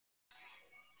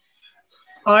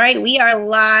All right, we are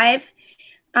live.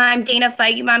 I'm Dana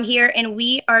Feigenbaum here, and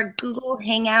we are Google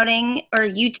Hangouting or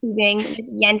YouTubing with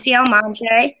Yency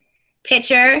Almonte.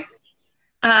 Pitcher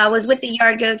was with the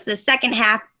Yard Goats the second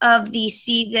half of the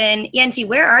season. Yency,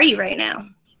 where are you right now?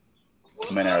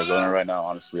 I'm in Arizona right now.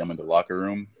 Honestly, I'm in the locker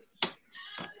room.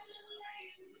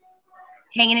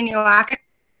 Hanging in your locker?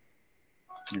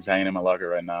 Just hanging in my locker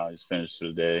right now. I just finished for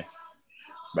the day.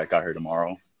 Back out here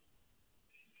tomorrow.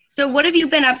 So what have you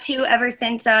been up to ever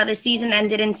since the season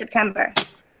ended in September?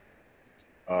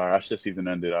 After the season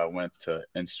ended, I went to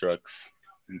Instructs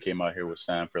and came out here with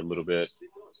Sam for a little bit.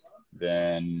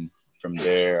 Then from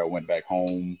there, I went back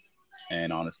home.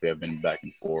 And honestly, I've been back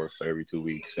and forth every 2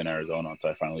 weeks in Arizona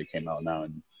until I finally came out now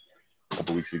a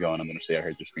couple weeks ago. And I'm going to stay out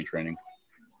here through spring training.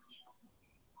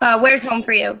 Where's home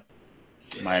for you?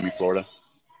 Miami, Florida.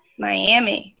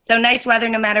 Miami. So nice weather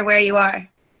no matter where you are.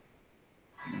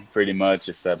 Pretty much,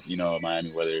 except,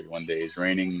 Miami weather. One day it's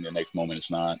raining, the next moment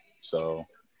it's not. So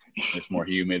it's more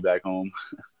humid back home.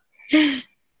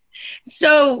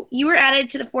 So you were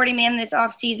added to the 40-man this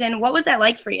offseason. What was that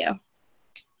like for you?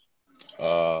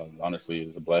 Honestly, it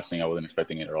was a blessing. I wasn't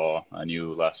expecting it at all. I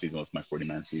knew last season was my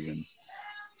 40-man season.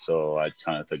 So I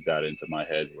kind of took that into my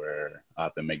head where I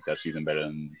have to make that season better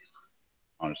than,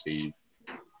 honestly,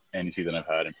 any season I've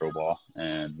had in pro ball.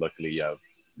 And luckily, I've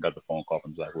got the phone call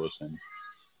from Zach Wilson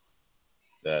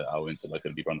that I went selected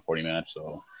to be on the 40-man.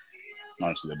 So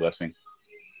honestly, a blessing.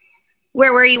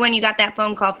 Where were you when you got that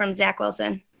phone call from Zach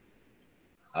Wilson?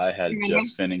 I had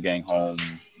just finished getting home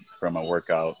from a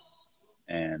workout.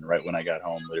 And right when I got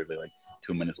home, literally like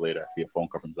 2 minutes later, I see a phone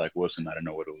call from Zach Wilson. I don't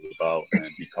know what it was about. And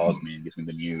he calls me and gives me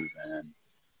the news. And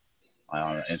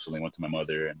I instantly went to my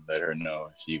mother and let her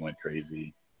know. She went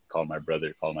crazy, called my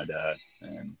brother, called my dad.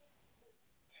 And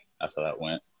that's how that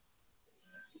went.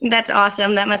 That's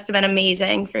awesome. That must have been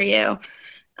amazing for you.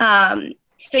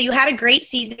 So you had a great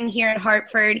season here in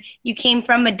Hartford. You came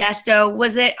from Modesto.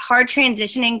 Was it hard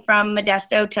transitioning from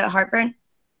Modesto to Hartford?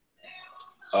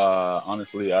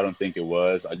 Honestly, I don't think it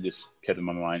was. I just kept in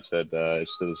my mindset that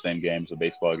it's still the same game. It's a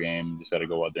baseball game. You just got to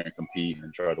go out there and compete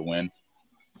and try to win.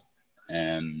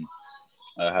 And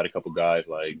I had a couple guys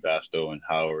like Basto and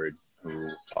Howard who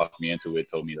talked me into it,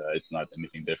 told me that it's not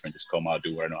anything different. Just come out,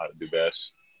 do what I know how to do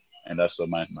best. And that's what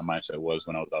my mindset was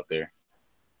when I was out there.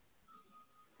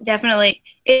 Definitely.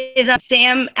 Is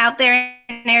Sam out there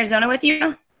in Arizona with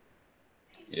you?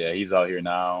 Yeah, he's out here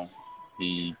now.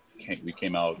 We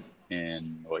came out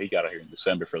he got out here in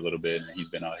December for a little bit, and he's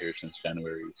been out here since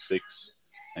January 6th,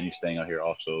 and he's staying out here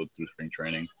also through spring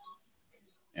training.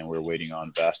 And we're waiting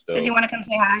on Basto. Does he want to come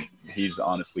say hi? He's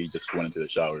honestly just went into the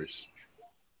showers.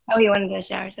 Oh, he went into the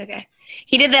showers. Okay.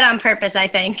 He did that on purpose, I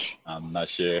think. I'm not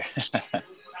sure.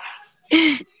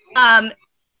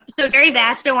 So Gary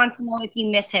Basto wants to know if you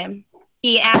miss him.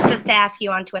 He asked us to ask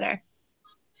you on Twitter.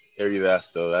 Gary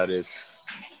Basto, that is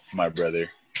my brother.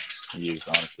 He's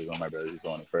honestly one of my brothers. He's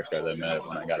one of the first guys I met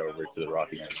when I got over to the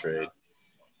Rockies on trade.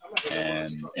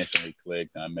 And instantly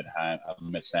clicked. I met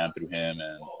Sam through him,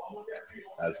 and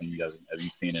as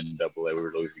you've seen in Double A, we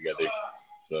were always together.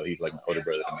 So he's like my older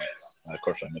brother to me. And of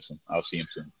course, I miss him. I'll see him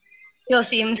soon. You'll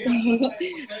see him soon.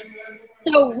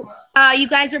 So you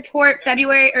guys report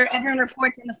February, or everyone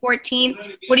reports on the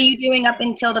 14th. What are you doing up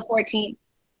until the 14th?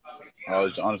 I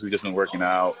was honestly just been working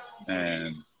out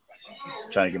and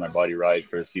trying to get my body right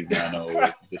for a season. I know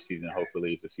this season,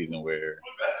 hopefully, it's a season where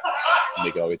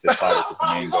make it all the way to the top, which is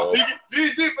the main goal.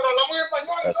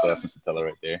 That's Sensatella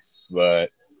right there.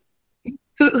 But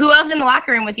who else in the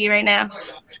locker room with you right now?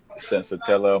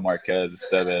 Sensatella, Marquez,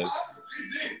 Estevez.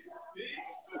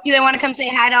 Do they want to come say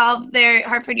hi to all of their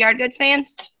Hartford Yard Goods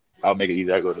fans? I'll make it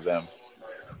easy. I'll go to them.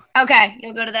 Okay,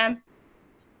 you'll go to them?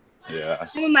 Yeah.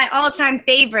 Some of my all-time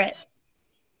favorites.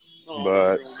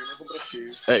 But,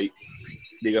 hey,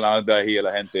 dígale a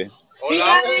la gente.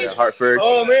 Hola. Yeah, Hartford.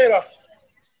 Oh, mira.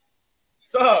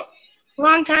 What's up?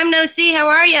 Long time no see. How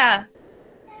are ya?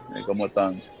 Hey, ¿cómo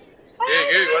están?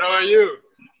 Good. What about you?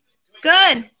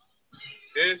 Good.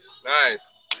 Good?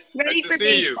 Nice. Ready Nice for to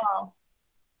see you. baseball.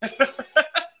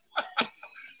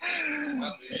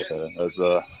 That's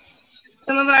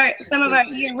Some of our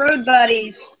your road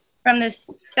buddies from this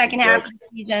second half of the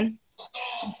season.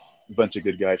 a bunch of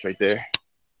good guys right there.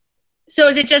 So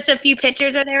is it just a few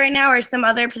pitchers are there right now, or some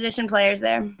other position players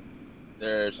there?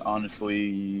 There's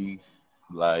honestly,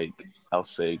 like, I'll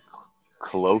say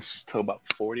close to about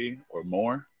 40 or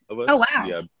more of us. Oh, wow.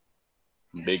 Yeah,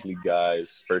 big league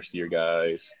guys, first year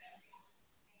guys,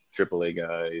 AAA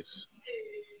guys.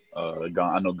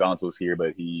 I know Gonzo's here,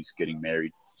 but he's getting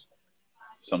married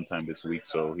sometime this week,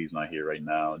 so he's not here right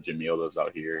now. Jimmy Ola's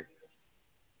out here.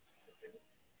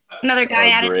 Another guy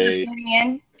added to the Gray. 40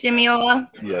 man, Jimmy.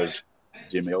 Yeah,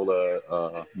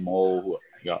 Jamiola, Mole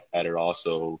who got added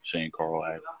also. Shane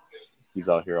Carl, he's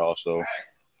out here also.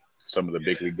 Some of the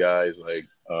big league guys like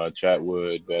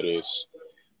Chatwood, Bettis,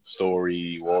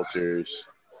 Story, Walters,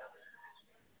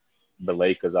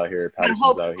 Baleka's out here, Got a Patterson's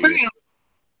whole out crew. here.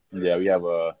 Yeah, we have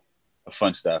a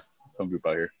fun staff, fun group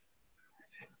out here.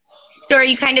 So are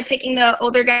you kind of picking the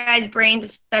older guys' brains,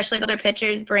 especially the older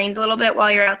pitchers' brains a little bit while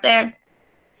you're out there?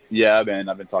 Yeah, I've been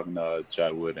talking to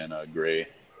Chatwood and Gray.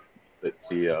 Let's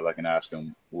see if I can ask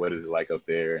them what is it like up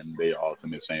there, and they all tell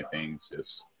me the same things.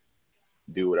 Just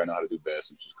do what I know how to do best,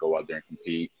 and just go out there and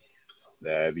compete.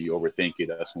 That if you overthink it,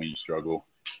 that's when you struggle.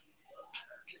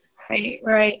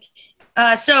 Right.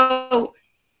 So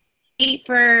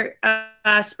for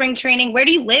spring training, where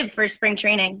do you live for spring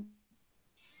training?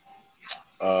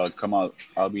 Come out.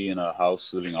 I'll be in a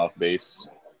house living off base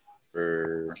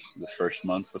for the first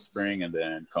month of spring, and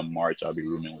then come March, I'll be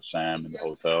rooming with Sam in the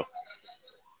hotel.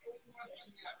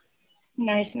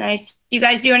 Nice. Do you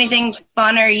guys do anything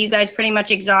fun, or are you guys pretty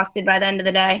much exhausted by the end of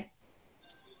the day?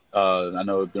 I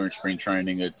know during spring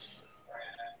training, it's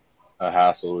a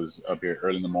hassle. Is up here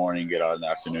early in the morning, get out in the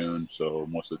afternoon. So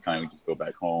most of the time, we just go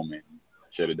back home and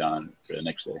shut it down for the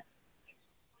next day.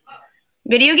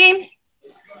 Video games?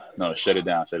 No, shut it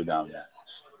down, shut it down. Yeah.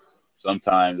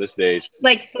 Sometimes this days,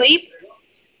 Like sleep?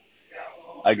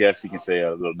 I guess you can say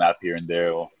a little nap here and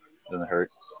there doesn't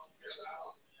hurt.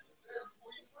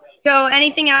 So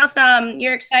anything else?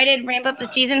 You're excited, ramp up the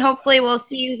season. Hopefully we'll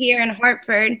see you here in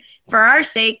Hartford for our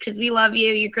sake, because we love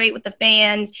you. You're great with the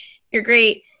fans. You're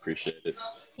great. Appreciate it.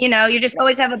 You know, you just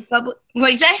always have a bubble. What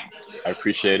do you say? I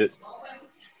appreciate it.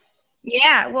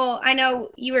 Yeah, well, I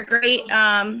know you were great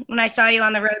when I saw you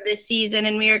on the road this season,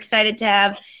 and we were excited to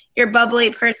have your bubbly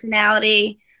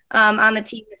personality on the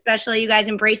team, especially you guys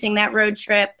embracing that road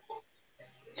trip.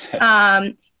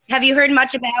 Have you heard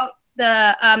much about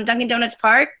the Dunkin' Donuts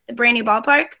Park, the brand new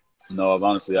ballpark? No,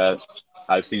 honestly,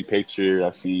 I've seen pictures,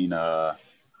 I've seen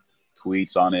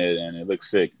tweets on it, and it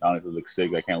looks sick. Honestly, it looks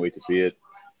sick. I can't wait to see it.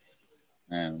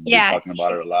 And we're Yeah, talking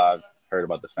about it a lot. Heard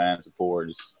about the fan support.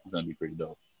 It's gonna be pretty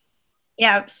dope.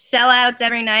 yeah, sellouts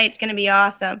every night. It's gonna be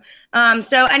awesome.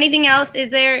 So anything else? Is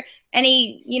there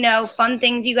any fun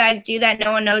things you guys do that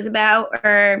no one knows about,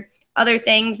 or other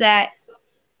things that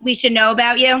we should know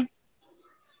about you?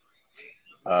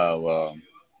 Well,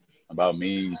 about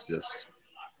me, it's just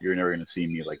you're never gonna see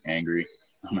me like angry,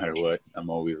 no matter what. I'm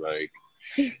always like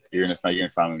you're gonna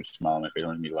find me smiling on my face. I'm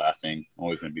gonna be laughing. I'm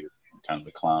always gonna be kind of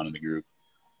the clown in the group,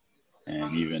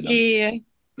 and even Yeah.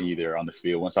 either on the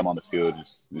field. Once I'm on the field,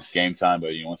 it's game time.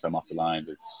 But once I'm off the line,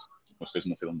 it's once there's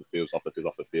no field on the field, it's off the field,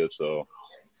 off the field. So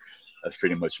that's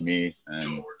pretty much me,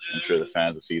 and I'm sure the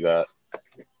fans will see that.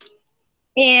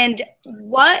 And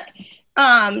what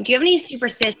do you have any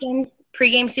superstitions,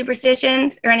 pregame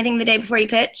superstitions, or anything the day before you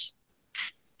pitch?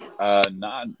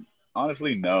 Not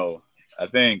honestly, no. I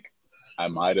think I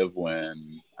might have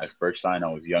when I first signed. I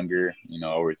was younger,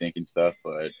 overthinking stuff.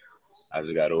 But as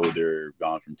I got older,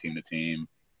 gone from team to team,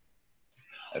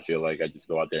 I feel like I just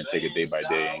go out there and take it day by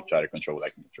day and try to control what I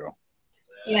can control.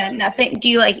 Yeah, nothing. Do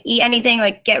you like eat anything,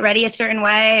 like get ready a certain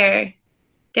way or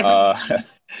different?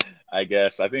 I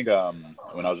guess I think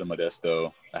when I was in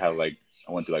Modesto, I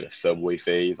went through like a Subway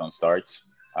phase on starts.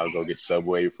 I would go get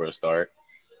Subway for a start,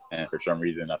 and for some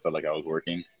reason, I felt like I was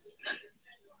working.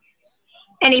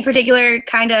 Any particular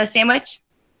kind of sandwich?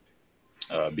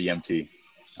 BMT.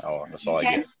 Oh, that's all I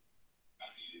Okay. get.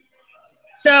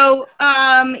 So,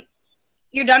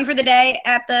 you're done for the day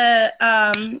at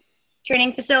the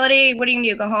training facility. What are you gonna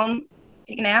do? Go home,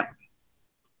 take a nap?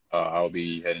 I'll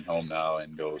be heading home now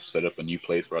and go set up a new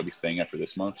place where I'll be staying at for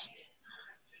this month.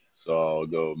 So I'll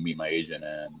go meet my agent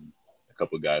and a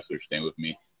couple of guys who are staying with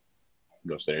me.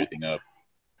 Go set everything up.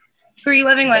 Who are you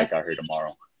living Be with? back out here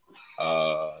tomorrow.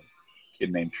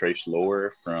 Kid named Trace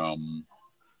Lower from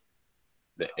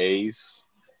the A's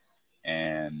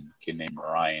and kid named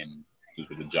Ryan who's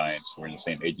with the Giants. We're in the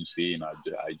same agency, and I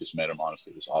just met him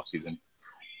honestly this off season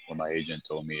when my agent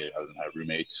told me I was gonna have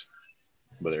roommates,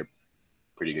 but they're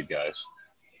pretty good guys.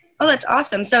 Oh, that's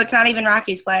awesome. So it's not even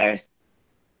Rockies players.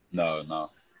 No.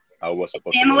 I was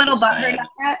supposed to Sam a work little with butthurt Sam. about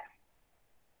that?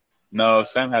 No,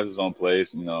 Sam has his own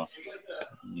place.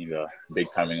 He's big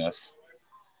timing us.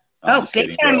 No, I'm Oh, just big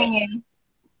kidding, time bro. in you.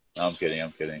 No, I'm kidding.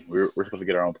 I'm kidding. We're supposed to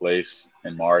get our own place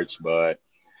in March, but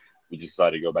we just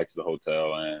decided to go back to the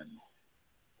hotel. And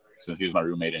since he was my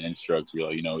roommate and instructor,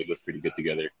 we look pretty good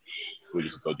together. So we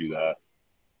just go do that.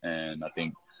 And I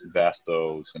think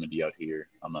Vasto is going to be out here.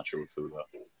 I'm not sure what food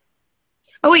though.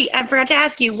 Oh wait, I forgot to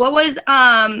ask you. What was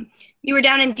you were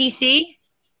down in DC?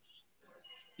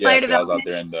 Yeah, Player so I was out development.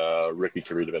 there in the rookie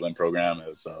career development program. It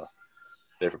was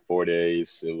there for 4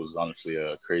 days. It was honestly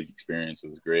a crazy experience.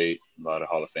 It was great. A lot of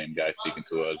Hall of Fame guys speaking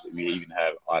to us. We even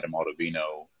have Adam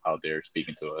Ottavino out there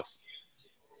speaking to us,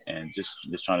 and just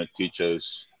trying to teach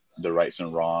us the rights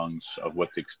and wrongs of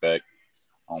what to expect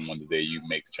on when the day you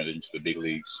make the transition to the big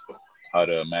leagues, how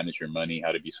to manage your money,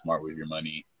 how to be smart with your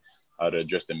money, how to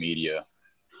address the media,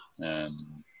 and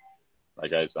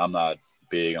like guys, I'm not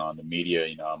big on the media.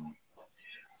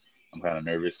 I'm kind of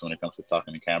nervous when it comes to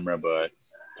talking to camera, but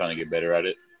trying to get better at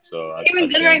it. So You're I doing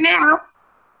good right think,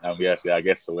 now. yes, yeah, I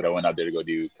guess what I went out there to go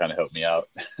do kind of helped me out.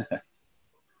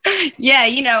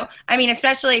 Yeah, I mean,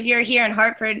 especially if you're here in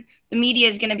Hartford, the media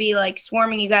is going to be like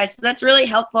swarming you guys. So that's really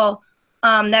helpful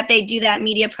that they do that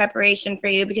media preparation for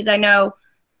you, because I know,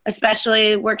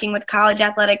 especially working with college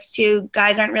athletics too,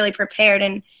 guys aren't really prepared,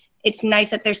 and it's nice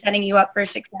that they're setting you up for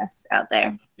success out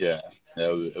there. Yeah,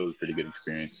 it was a pretty good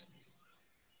experience.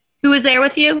 Who was there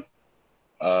with you?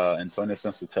 Antonio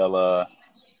Sensatella,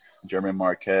 German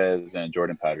Marquez, and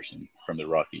Jordan Patterson from the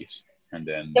Rockies. And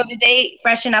So then did they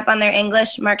freshen up on their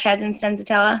English, Marquez and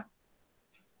Senzatella?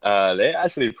 they're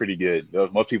actually pretty good.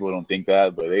 Most people don't think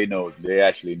that, but they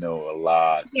actually know a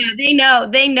lot. Yeah,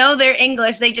 they know their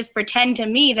English. They just pretend to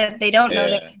me that they don't know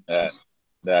their Yeah,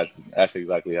 English. that's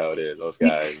exactly how it is. Those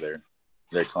guys,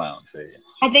 they're clowns.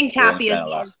 I think They Tapia's understand a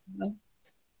lot. there.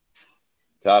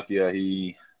 Tapia,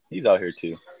 he's out here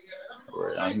too.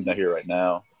 He's not here right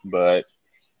now, but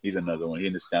he's another one. He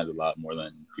understands a lot more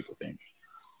than people think.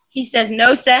 He says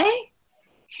no say.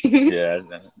 Yeah,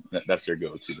 that's their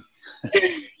go-to.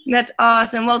 That's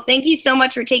awesome. Well, thank you so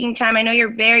much for taking time. I know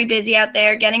you're very busy out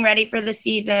there getting ready for the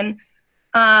season.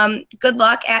 Good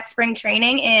luck at spring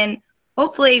training, and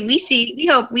hopefully we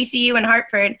hope we see you in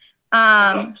Hartford.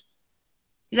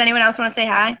 Does anyone else want to say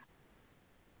hi?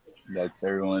 That's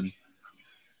everyone.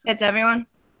 That's everyone.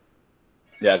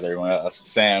 Yeah, that's everyone.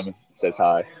 Sam says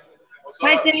hi.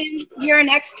 Hi, Sam. You're our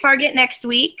next target next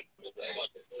week.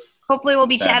 Hopefully we'll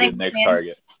be Sam, chatting you're the next soon.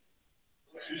 target.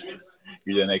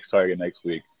 You're the next target next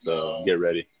week, so get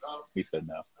ready. He said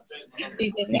no.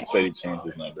 He says He said he changed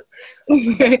his number.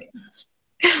 no.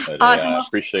 But Awesome. I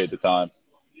appreciate the time.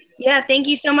 Yeah, thank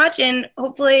you so much, and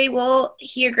hopefully we'll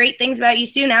hear great things about you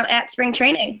soon out at spring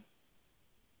training.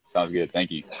 Sounds good.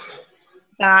 Thank you.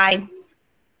 Bye.